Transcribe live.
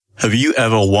Have you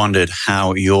ever wondered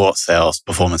how your sales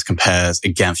performance compares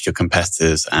against your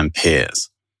competitors and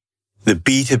peers? The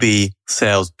B2B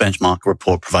Sales Benchmark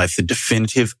Report provides the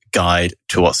definitive guide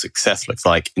to what success looks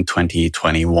like in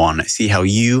 2021. See how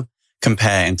you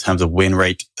compare in terms of win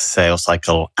rate, sales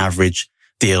cycle, average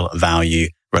deal value,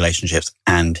 relationships,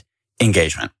 and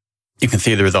engagement. You can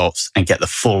see the results and get the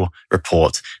full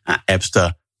report at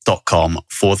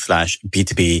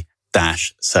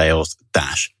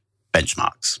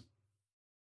ebsta.com/B2B-sales-benchmarks.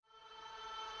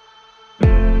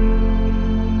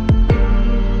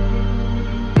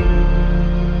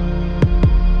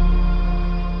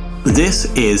 This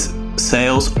is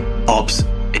Sales Ops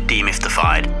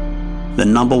Demystified, the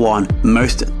number one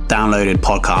most downloaded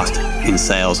podcast in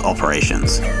sales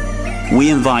operations.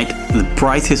 We invite the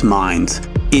brightest minds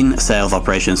in sales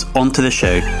operations onto the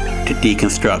show to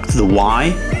deconstruct the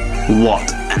why,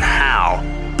 what, and how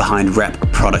behind rep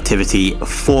productivity,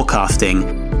 forecasting,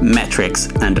 metrics,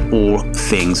 and all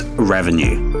things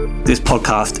revenue. This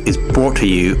podcast is brought to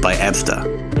you by Ebsta,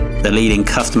 the leading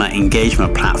customer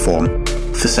engagement platform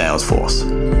for Salesforce.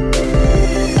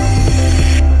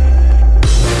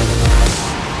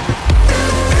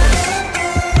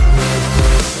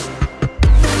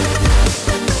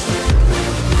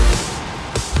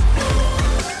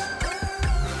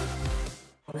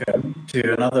 Welcome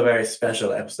to another very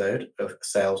special episode of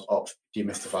Sales Ops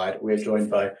Demystified. We're joined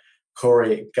by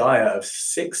Corey Geyer of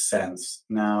 6sense.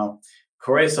 Now,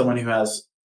 Corey is someone who has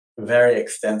very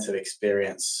extensive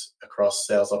experience across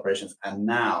sales operations and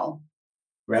now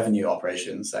revenue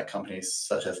operations at companies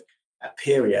such as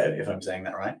Aperio, if I'm saying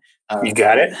that right. You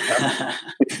got it.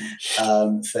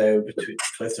 So between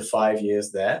close to 5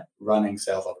 years there running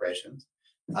sales operations,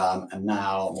 and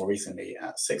now more recently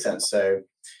at 6sense. So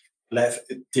let's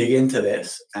dig into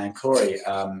this. And Corey,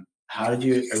 how did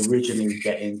you originally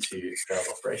get into sales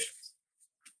operations?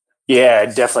 Yeah,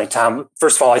 definitely, Tom.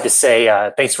 First of all, I'd like to say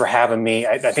thanks for having me.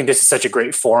 I think this is such a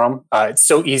great forum. It's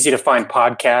so easy to find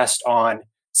podcasts on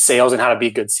sales and how to be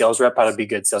a good sales rep, how to be a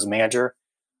good sales manager.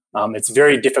 It's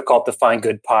very difficult to find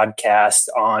good podcasts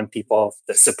on people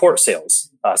that support sales,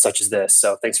 such as this.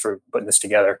 So thanks for putting this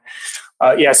together.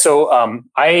 So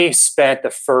I spent the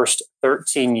first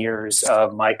 13 years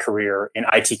of my career in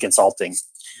IT consulting.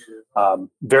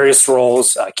 Various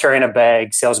roles, carrying a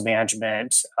bag, sales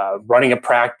management, running a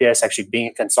practice, actually being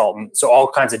a consultant. So all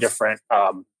kinds of different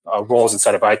roles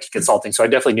inside of IT consulting. So I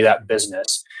definitely knew that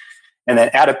business. And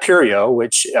then at Aperio,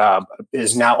 which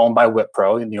is now owned by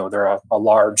Wipro, and they're a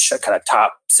large kind of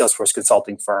top Salesforce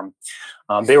consulting firm.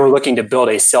 They were looking to build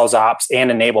a sales ops and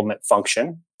enablement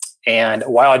function. And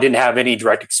while I didn't have any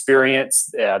direct experience,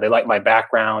 they liked my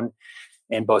background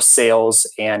in both sales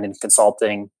and in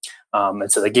consulting.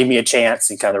 And so they gave me a chance,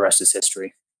 and kind of the rest is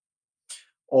history.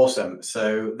 Awesome.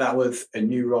 So that was a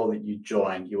new role that you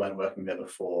joined. You weren't working there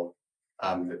before.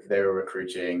 They were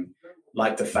recruiting,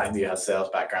 liked the fact that you had sales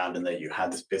background and that you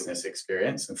had this business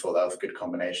experience, and thought that was a good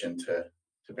combination to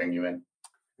bring you in.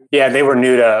 Yeah, they were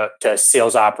new to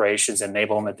sales operations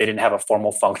enablement. They didn't have a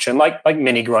formal function like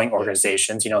many growing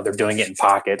organizations. They're doing it in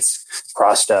pockets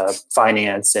across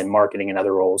finance and marketing and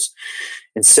other roles.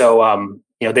 And so,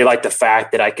 they liked the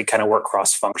fact that I could kind of work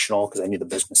cross-functional because I knew the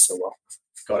business so well.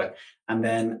 Got it. And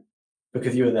then,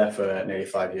 because you were there for nearly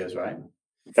 5 years, right?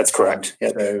 That's correct.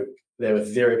 Yep. So there were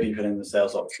 0 people in the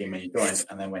sales ops team when you joined,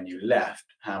 and then when you left,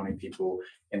 how many people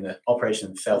in the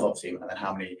operations sales ops team, and then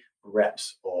how many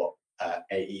reps or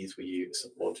AEs were you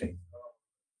supporting?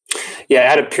 Yeah,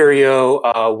 at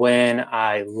Aperio, when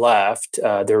I left,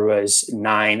 there was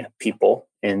 9 people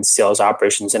in sales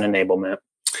operations and enablement.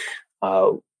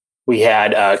 We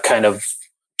had kind of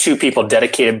 2 people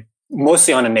dedicated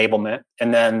mostly on enablement,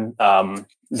 and then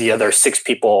the other 6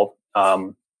 people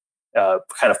kind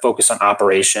of focused on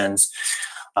operations,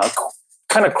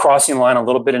 kind of crossing the line a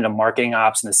little bit into marketing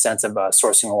ops in the sense of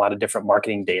sourcing a lot of different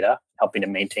marketing data, helping to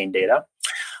maintain data.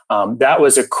 That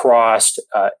was across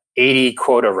 80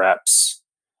 quota reps.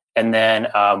 And then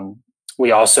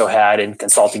we also had in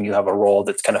consulting, you have a role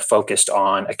that's kind of focused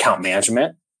on account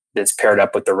management that's paired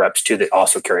up with the reps too that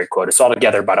also carry a quota. So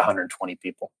altogether about 120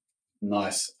 people.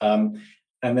 Nice. And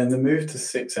then the move to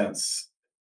 6sense,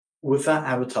 was that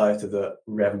advertised as a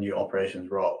revenue operations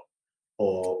role?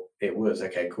 Or it was,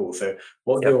 okay, cool. So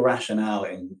what's your rationale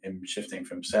in shifting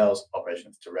from sales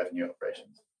operations to revenue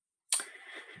operations?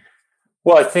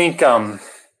 Well, I think,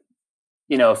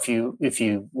 if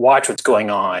you watch what's going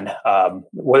on,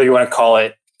 whether you want to call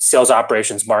it sales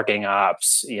operations, marketing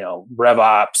ops, rev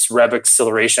ops, rev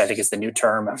acceleration, I think is the new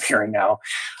term I'm hearing now,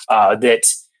 that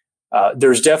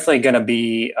there's definitely going to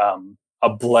be a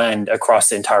blend across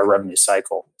the entire revenue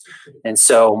cycle. And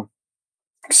so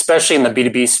especially in the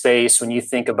B2B space, when you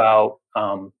think about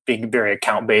being very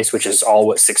account-based, which is all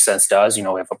what Sixth Sense does. We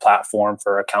have a platform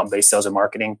for account-based sales and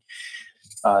marketing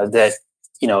that,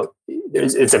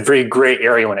 it's a very gray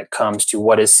area when it comes to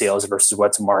what is sales versus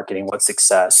what's marketing, what's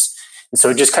success. And so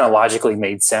it just kind of logically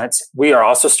made sense. We are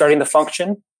also starting to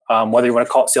function, whether you want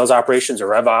to call it sales operations or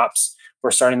RevOps,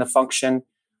 we're starting to function.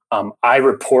 I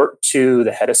report to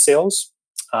the head of sales.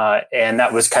 And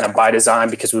that was kind of by design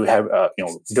because we have,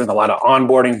 doing a lot of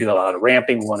onboarding, doing a lot of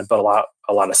ramping. We want to build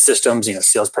a lot of systems,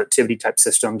 sales productivity type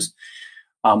systems.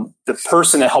 The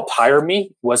person that helped hire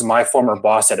me was my former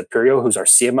boss at Aperio, who's our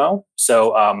CMO.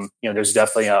 So, there's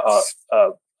definitely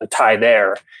a tie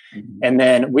there. Mm-hmm. And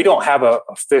then we don't have an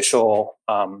official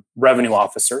revenue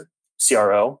officer,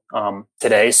 CRO,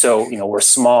 today. So, we're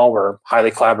small, we're a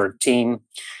highly collaborative team.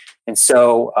 And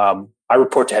so I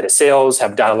report to head of sales,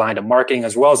 have dotted line to marketing,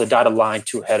 as well as a dotted line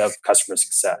to head of customer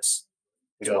success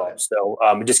as well. So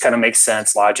it just kind of makes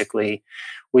sense logically.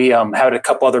 We had a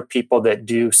couple other people that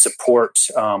do support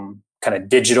kind of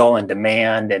digital and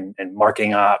demand and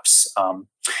marketing ops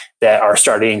that are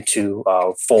starting to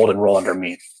fold and roll under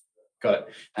me. Got it.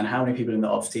 And how many people in the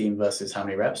ops team versus how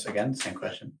many reps? Again, same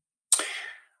question.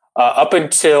 Up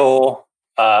until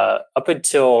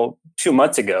 2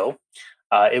 months ago,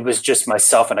 it was just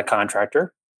myself and a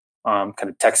contractor, kind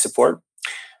of tech support.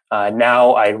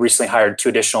 Now I recently hired 2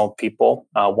 additional people,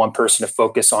 one person to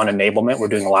focus on enablement. We're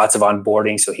doing lots of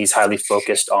onboarding. So he's highly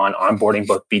focused on onboarding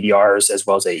both BDRs as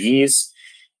well as AEs.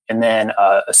 And then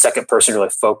a second person to really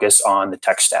focus on the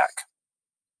tech stack.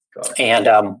 And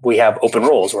we have open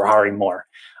roles. We're hiring more.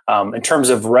 In terms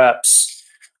of reps,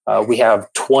 we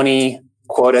have 20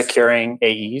 quota carrying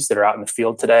AEs that are out in the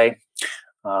field today.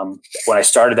 When I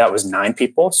started, that was 9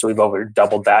 people. So we've over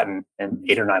doubled that in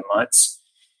 8 or 9 months.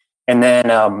 And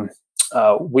then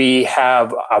we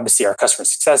have obviously our customer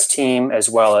success team as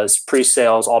well as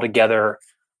pre-sales altogether.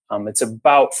 It's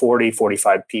about 40,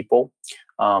 45 people.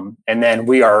 And then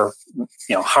we are,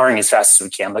 hiring as fast as we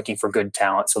can, looking for good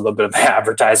talent. So a little bit of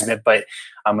advertisement, but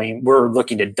we're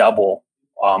looking to double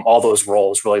all those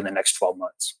roles really in the next 12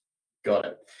 months. Got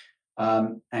it.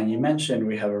 And you mentioned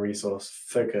we have a resource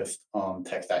focused on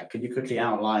tech stack. Could you quickly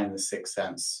outline the Sixth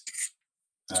Sense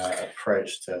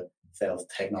approach to sales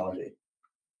technology?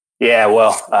 Yeah,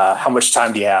 well, how much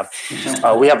time do you have?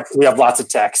 We have lots of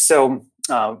tech. So,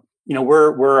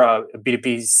 we're a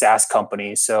B2B SaaS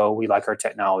company, so we like our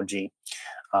technology.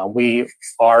 We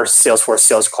are Salesforce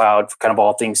Sales Cloud for kind of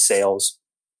all things sales.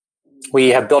 We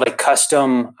have built a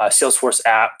custom Salesforce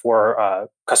app for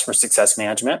customer success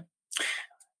management.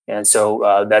 And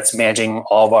so that's managing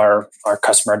all of our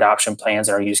customer adoption plans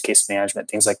and our use case management,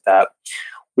 things like that.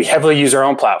 We heavily use our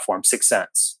own platform, Sixth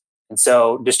Sense. And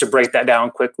so just to break that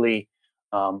down quickly,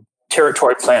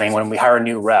 territory planning, when we hire a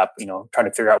new rep, trying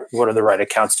to figure out what are the right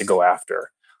accounts to go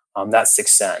after. That's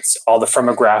Sixth Sense. All the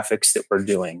firmographics that we're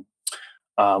doing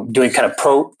kind of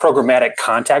programmatic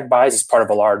contact buys as part of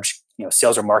a large,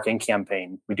 sales or marketing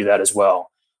campaign. We do that as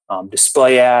well.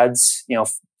 Display ads,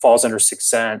 falls under Sixth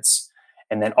Sense.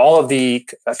 And then all of the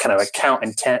kind of account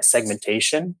intent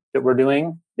segmentation that we're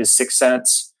doing is Sixth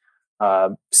Sense.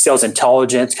 Sales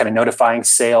intelligence, kind of notifying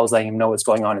sales, letting them know what's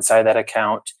going on inside that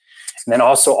account. And then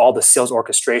also all the sales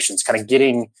orchestrations, kind of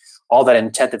getting all that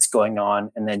intent that's going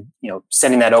on and then,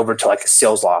 sending that over to like a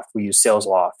sales loft. We use Sales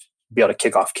Loft to be able to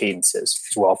kick off cadences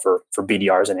as well for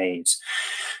BDRs and AEs.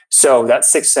 So that's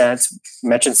Sixth Sense.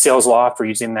 Mentioned Sales Loft. We're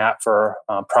using that for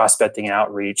prospecting and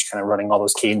outreach, kind of running all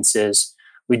those cadences.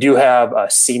 We do have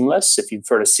Seamless, if you've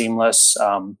heard of Seamless,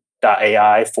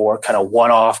 .ai for kind of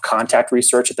one-off contact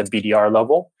research at the BDR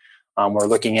level. We're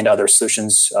looking into other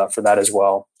solutions for that as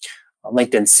well.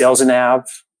 LinkedIn Sales Nav,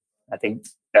 I think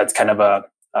that's kind of a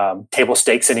table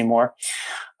stakes anymore.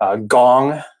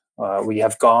 Gong, we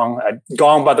have Gong.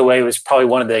 Gong, by the way, was probably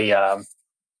one of the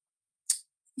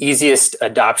easiest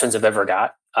adoptions I've ever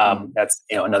got. That's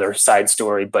another side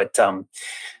story, but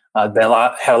had a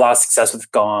lot of success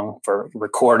with Gong for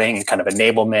recording and kind of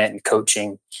enablement and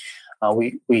coaching.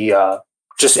 We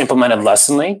just implemented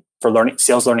Lessonly for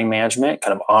sales learning management,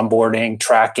 kind of onboarding,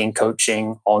 tracking,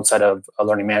 coaching, all inside of a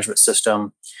learning management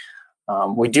system.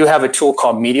 We do have a tool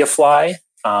called MediaFly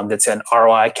that's an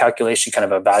ROI calculation, kind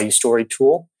of a value story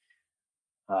tool.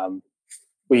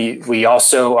 We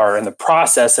also are in the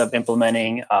process of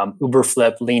implementing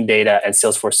Uberflip, Lean Data, and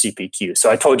Salesforce CPQ.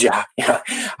 So I told you,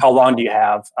 how long do you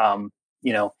have? At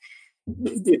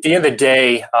the end of the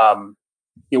day,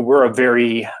 we're a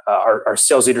very our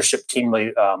sales leadership team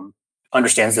really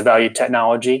understands the value of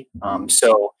technology.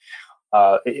 So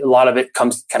a lot of it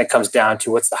comes down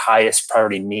to what's the highest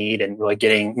priority need, and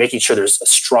really making sure there's a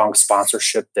strong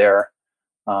sponsorship there.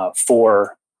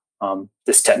 for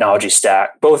this technology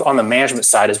stack, both on the management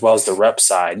side as well as the rep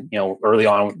side. Early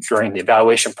on during the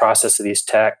evaluation process of these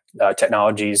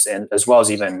technologies, and as well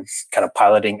as even kind of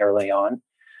piloting early on.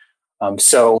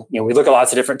 So we look at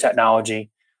lots of different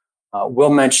technology. We'll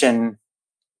mention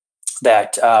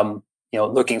that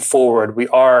looking forward, we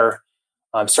are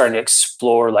starting to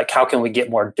explore like how can we get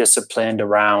more disciplined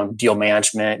around deal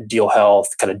management, deal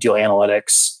health, kind of deal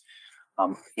analytics,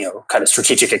 kind of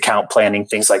strategic account planning,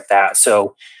 things like that.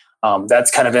 So that's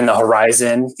kind of in the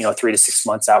horizon. 3 to 6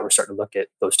 months out, we're starting to look at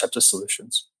those types of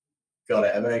solutions. Got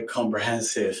it. A very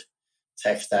comprehensive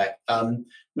tech stack.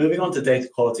 Moving on to data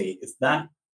quality, is that?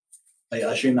 I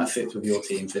assume that fits with your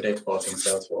team, so data quality and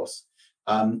Salesforce.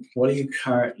 What are you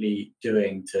currently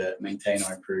doing to maintain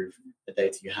or improve the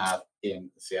data you have in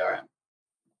the CRM?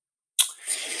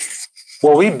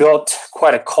 Well, we built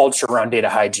quite a culture around data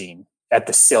hygiene at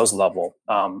the sales level.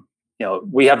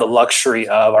 We have the luxury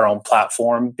of our own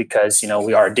platform because,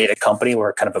 we are a data company.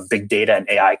 We're kind of a big data and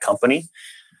AI company.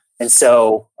 And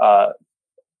so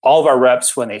all of our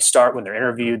reps, when they're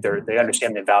interviewed, they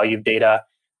understand the value of data.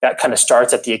 That kind of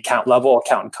starts at the account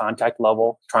and contact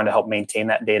level, trying to help maintain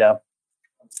that data.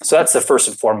 So that's the first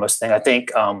and foremost thing. I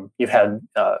think you've had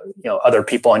other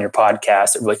people on your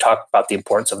podcast that really talk about the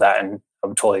importance of that, and I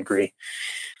would totally agree.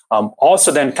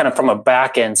 Also, then, kind of from a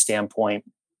back end standpoint,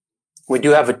 we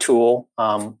do have a tool.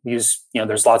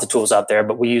 There's lots of tools out there,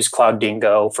 but we use Cloud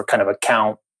Dingo for kind of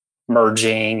account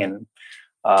merging and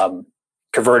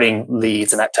converting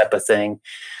leads and that type of thing.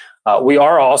 We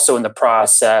are also in the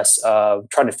process of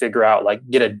trying to figure out,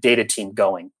 get a data team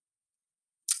going.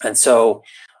 And so,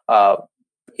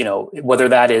 whether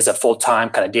that is a full-time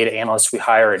kind of data analyst we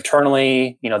hire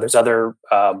internally, there's other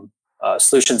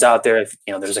solutions out there.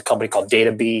 There's a company called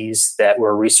DataBees that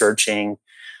we're researching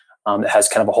that has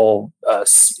kind of a whole,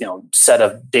 set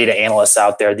of data analysts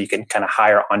out there that you can kind of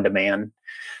hire on demand.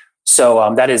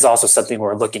 So that is also something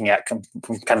we're looking at from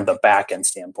kind of the back end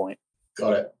standpoint.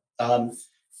 Got it.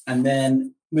 And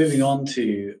then moving on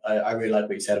to, I really like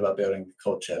what you said about building the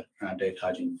culture around data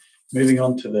hygiene. Moving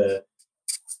on to the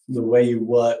way you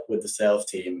work with the sales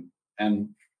team. And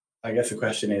I guess the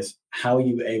question is, how are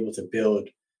you able to build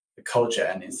the culture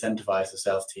and incentivize the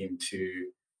sales team to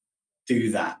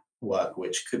do that work,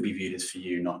 which could be viewed as for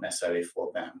you, not necessarily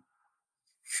for them?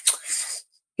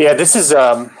 Yeah, this is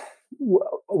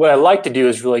what I like to do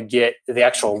is really get the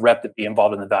actual rep to be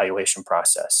involved in the evaluation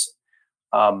process.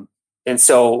 And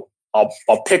so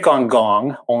I'll pick on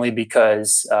Gong only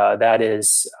because that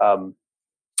is,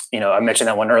 I mentioned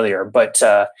that one earlier. But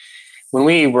when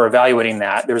we were evaluating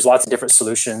that, there's lots of different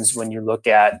solutions when you look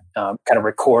at kind of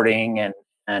recording and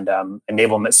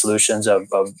enablement solutions of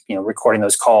recording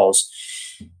those calls.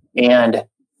 And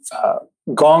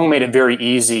Gong made it very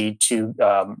easy to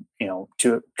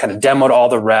kind of demo to all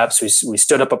the reps. We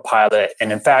stood up a pilot.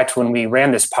 And in fact, when we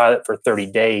ran this pilot for 30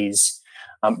 days,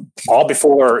 all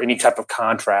before any type of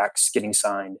contracts getting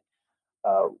signed,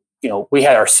 we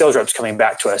had our sales reps coming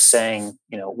back to us saying,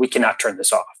 we cannot turn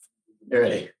this off.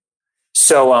 Really?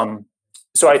 So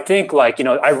I think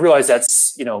I realize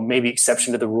that's, maybe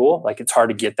exception to the rule. It's hard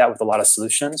to get that with a lot of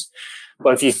solutions.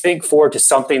 But if you think forward to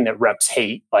something that reps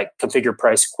hate, like configure,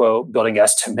 price, quote, building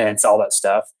estimates, all that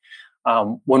stuff,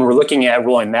 when we're looking at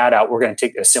rolling that out, we're going to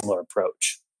take a similar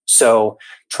approach. So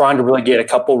trying to really get a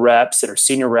couple reps that are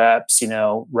senior reps,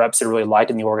 reps that are really liked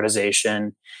in the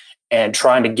organization, and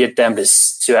trying to get them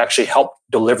to actually help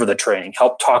deliver the training,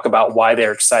 help talk about why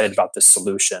they're excited about this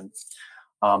solution.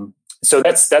 So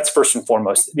that's first and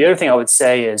foremost. The other thing I would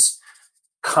say is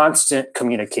constant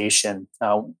communication.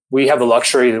 We have the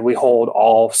luxury that we hold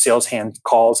all sales hand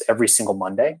calls every single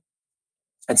Monday.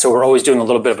 And so we're always doing a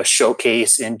little bit of a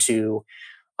showcase into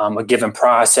a given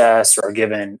process or a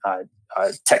given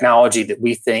technology that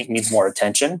we think needs more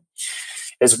attention,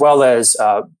 as well as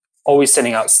always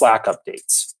sending out Slack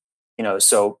updates.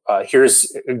 So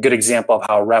here's a good example of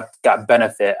how a rep got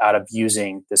benefit out of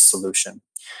using this solution.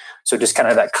 So just kind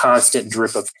of that constant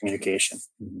drip of communication.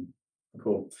 Mm-hmm.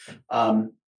 Cool.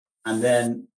 And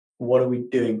then what are we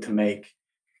doing to make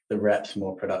the reps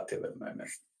more productive at the moment?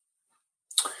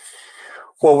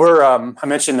 Well, we're I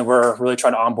mentioned that we're really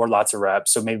trying to onboard lots of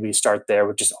reps. So maybe we start there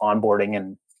with just onboarding.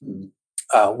 And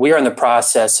we are in the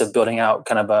process of building out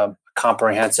kind of a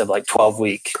comprehensive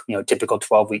 12-week, typical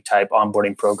 12-week type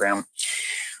onboarding program.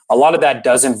 A lot of that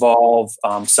does involve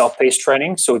self-paced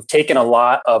training. So we've taken a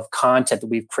lot of content that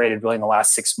we've created really in the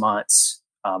last 6 months,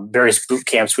 various boot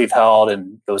camps we've held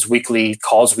and those weekly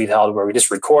calls we've held where we just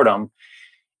record them.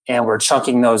 And we're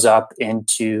chunking those up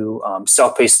into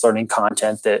self-paced learning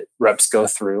content that reps go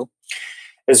through.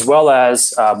 as well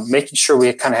as making sure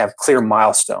we kind of have clear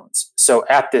milestones. So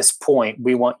at this point,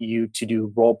 we want you to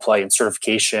do role play and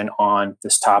certification on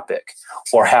this topic,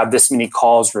 or have this many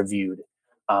calls reviewed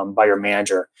by your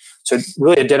manager. So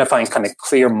really identifying kind of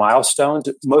clear milestones,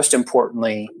 most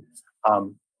importantly,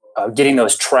 getting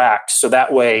those tracked. So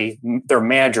that way their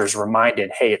manager is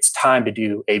reminded, hey, it's time to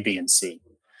do A, B, and C.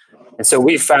 And so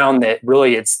we found that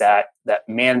really it's that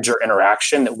manager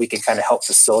interaction that we can kind of help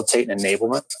facilitate and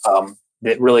enablement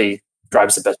that really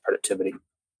drives the best productivity.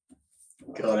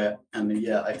 Got it. And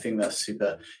yeah, I think that's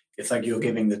super. It's like you're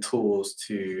giving the tools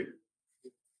to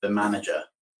the manager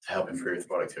to help improve the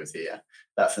productivity. Yeah,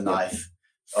 that's a nice.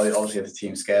 Obviously, if the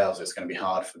team scales, it's going to be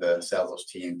hard for the sales ops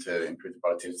team to improve the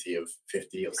productivity of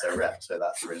 50 or so reps. So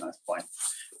that's a really nice point.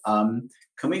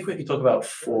 Can we quickly talk about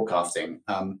forecasting?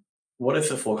 What is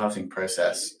the forecasting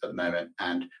process at the moment,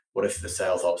 and what is the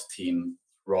sales ops team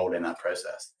role in that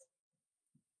process?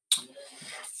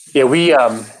 Yeah,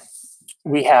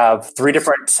 we have 3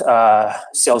 different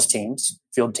sales teams,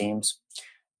 field teams.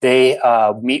 They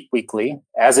meet weekly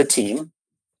as a team,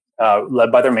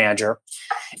 led by their manager.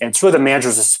 And it's really the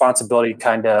manager's responsibility to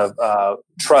kind of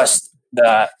trust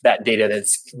that data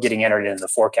that's getting entered into the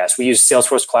forecast. We use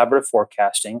Salesforce Collaborative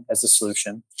Forecasting as a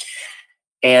solution.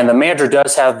 And the manager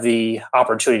does have the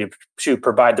opportunity to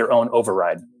provide their own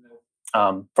override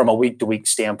from a week-to-week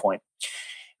standpoint.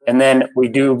 And then we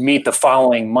do meet the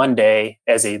following Monday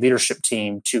as a leadership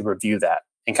team to review that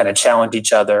and kind of challenge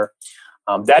each other.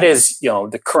 That is,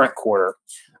 the current quarter.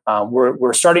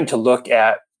 We're starting to look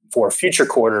at, for future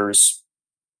quarters,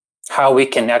 how we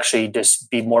can actually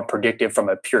just be more predictive from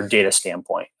a pure data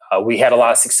standpoint. We had a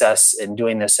lot of success in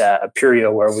doing this at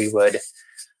Aperio, where we would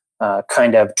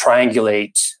kind of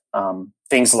triangulate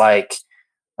things like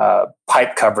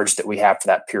pipe coverage that we have for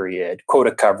that period,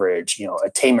 quota coverage,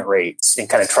 attainment rates, and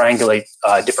kind of triangulate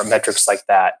different metrics like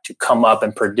that to come up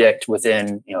and predict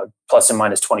within, plus and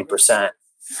minus 20%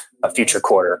 a future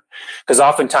quarter. Because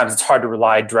oftentimes it's hard to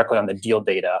rely directly on the deal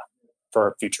data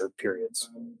for future periods.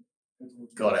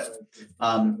 Got it.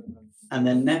 And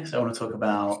then next, I want to talk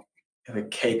about the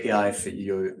KPIs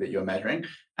that you're measuring.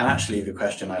 And actually, the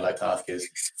question I'd like to ask is,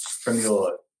 from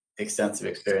your extensive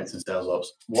experience in sales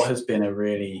ops, what has been a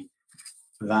really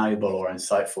valuable or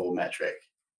insightful metric?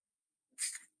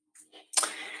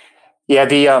 Yeah,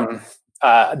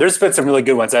 there's been some really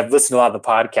good ones. I've listened to a lot of the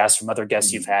podcasts from other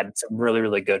guests you've had, some really,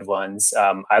 really good ones.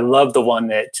 I love the one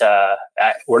that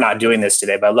we're not doing this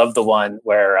today, but I love the one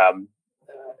where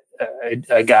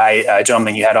a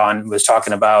gentleman you had on was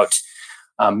talking about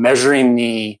measuring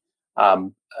the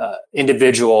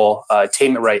individual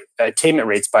attainment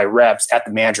rates by reps at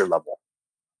the manager level.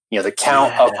 The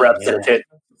count of reps that have hit.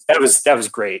 That was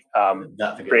great.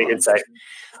 Great insight.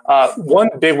 One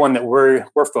big one that we're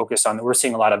focused on, that we're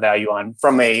seeing a lot of value on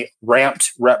from a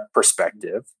ramped rep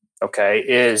perspective, okay,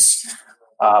 is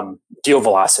deal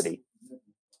velocity.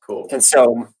 Cool. And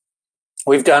so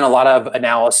we've done a lot of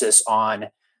analysis on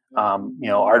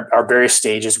our various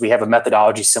stages. We have a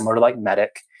methodology similar to like MEDDIC.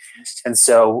 And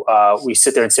so we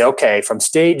sit there and say, okay, from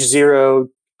stage 0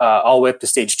 all the way up to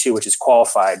stage 2, which is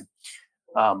qualified,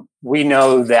 we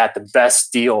know that the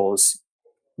best deals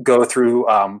go through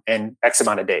in X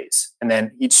amount of days, and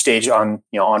then each stage on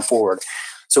forward.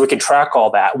 So we can track all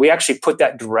that. We actually put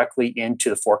that directly into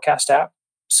the Forecast app.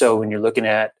 So when you're looking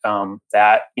at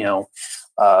that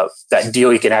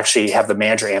deal, you can actually have the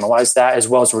manager analyze that, as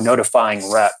well as we're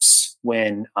notifying reps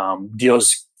when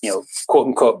deals, quote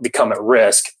unquote, become at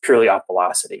risk purely off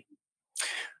velocity.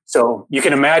 So you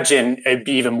can imagine it'd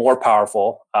be even more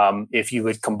powerful if you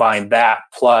would combine that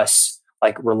plus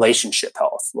like relationship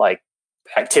health, like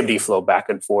activity flow back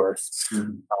and forth,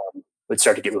 would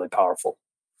start to get really powerful.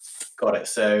 Got it.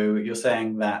 So you're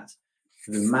saying that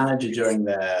the manager during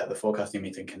the forecasting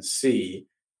meeting can see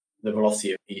the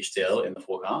velocity of each deal in the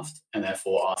forecast, and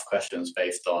therefore ask questions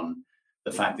based on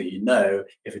the fact that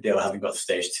if a deal hasn't got to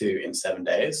stage 2 in 7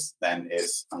 days, then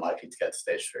it's unlikely to get to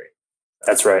stage 3.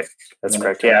 That's right. That's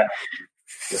correct. Yeah.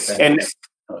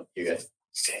 You guys.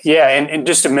 Yeah, and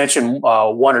just to mention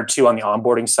one or two on the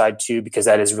onboarding side too, because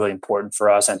that is really important for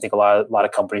us. I think a lot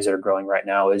of companies that are growing right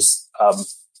now is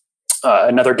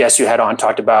another guest you had on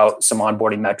talked about some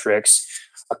onboarding metrics.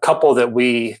 A couple that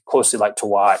we closely like to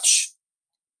watch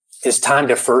is time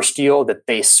to first deal that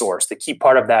they source. The key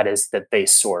part of that is that they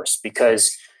source,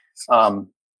 because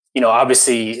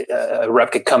obviously a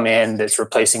rep could come in that's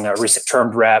replacing a recent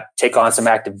termed rep, take on some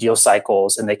active deal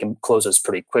cycles, and they can close those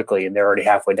pretty quickly, and they're already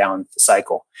halfway down the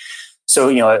cycle. So,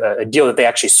 a deal that they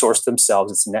actually source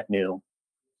themselves, it's net new.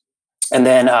 And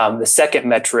then the second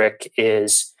metric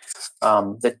is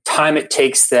the time it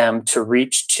takes them to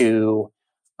reach to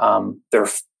their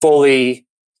fully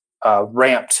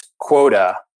ramped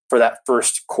quota for that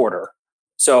first quarter.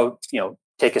 So,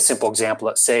 take a simple example.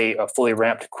 Let's say a fully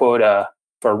ramped quota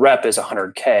for a rep is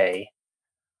 100K.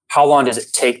 How long does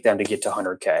it take them to get to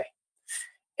 100K?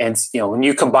 And, when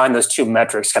you combine those two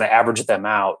metrics, kind of average them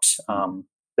out,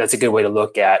 that's a good way to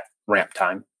look at ramp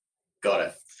time. Got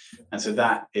it. And so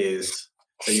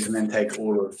so you can then take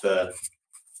all of the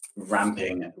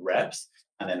ramping reps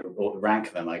and then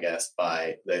rank them, I guess,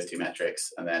 by those two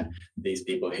metrics. And then these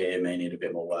people here may need a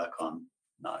bit more work on.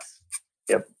 Nice.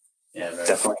 Yep. Yeah,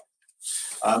 definitely.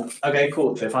 Okay,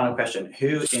 cool. So final question.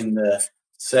 Who in the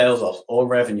sales ops or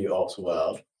revenue ops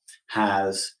world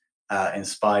has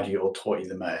inspired you or taught you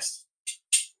the most?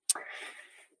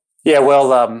 Yeah,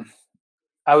 well,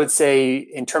 I would say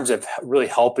in terms of really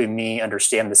helping me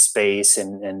understand the space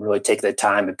and really take the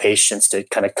time and patience to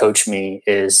kind of coach me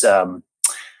is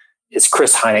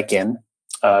Chris Heineken.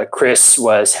 Chris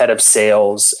was head of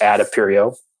sales at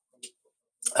Aperio.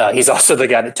 He's also the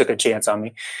guy that took a chance on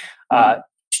me.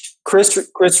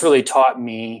 Chris really taught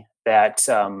me that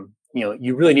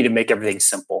you really need to make everything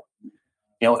simple.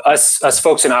 Us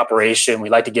folks in operation, we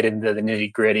like to get into the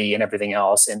nitty gritty and everything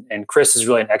else. And Chris is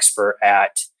really an expert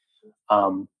at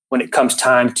when it comes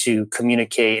time to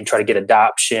communicate and try to get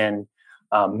adoption,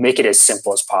 make it as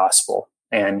simple as possible.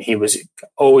 And he was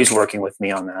always working with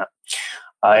me on that.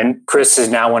 And Chris has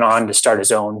now went on to start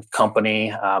his own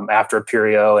company after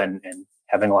Aperio and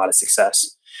having a lot of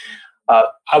success.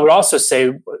 I would also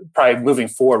say probably moving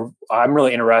forward, I'm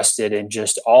really interested in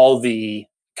just all the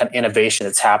kind of innovation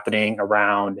that's happening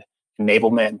around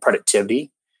enablement and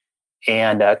productivity.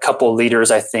 And a couple of leaders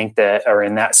I think that are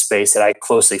in that space that I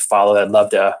closely follow that I'd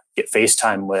love to get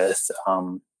FaceTime with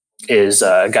is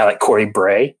a guy like Corey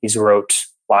Bray. He's wrote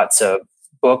lots of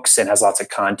books and has lots of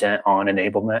content on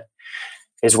enablement,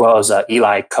 as well as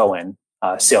Eli Cohen,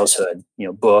 Saleshood,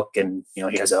 book. And,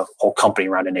 he has a whole company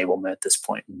around enablement at this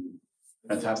point.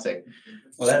 Fantastic.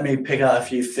 Well, let me pick out a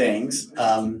few things.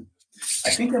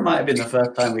 I think it might have been the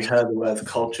first time we heard the words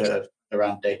culture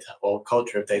around data or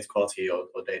culture of data quality or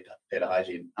data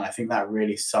hygiene. And I think that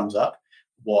really sums up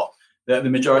what the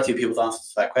majority of people's answers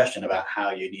to that question about how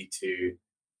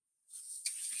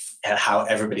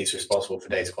everybody's responsible for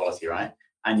data quality, right?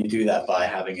 And you do that by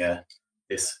having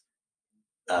this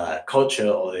culture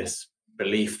or this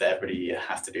belief that everybody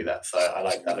has to do that. So I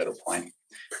like that little point.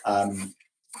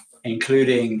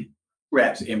 Including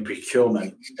reps in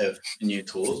procurement of new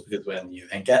tools, because when you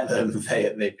then get them,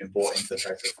 they've been brought into the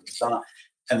process from the start.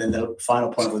 And then the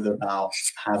final point was about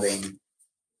having,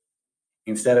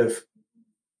 instead of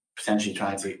potentially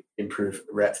trying to improve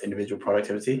reps' individual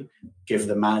productivity, give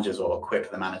the managers or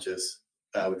equip the managers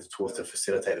with the tools to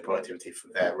facilitate the productivity for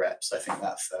their reps. I think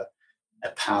that's a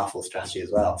powerful strategy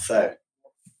as well. So,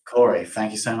 Corey,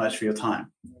 thank you so much for your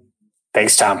time.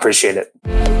 Thanks, Tom. Appreciate it.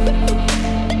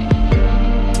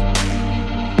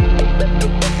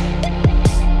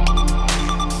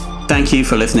 Thank you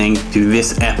for listening to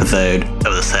this episode of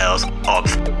the Sales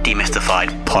Ops Demystified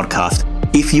podcast.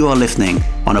 If you are listening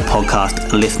on a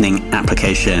podcast listening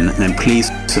application, then please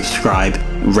subscribe,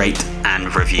 rate,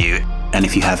 and review. And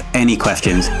if you have any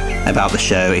questions about the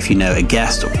show, if you know a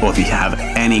guest, or if you have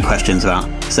any questions about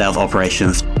sales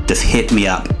operations, just hit me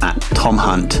up at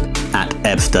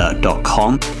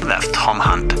tomhunt@ebster.com. That's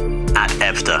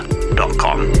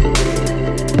tomhunt@ebster.com.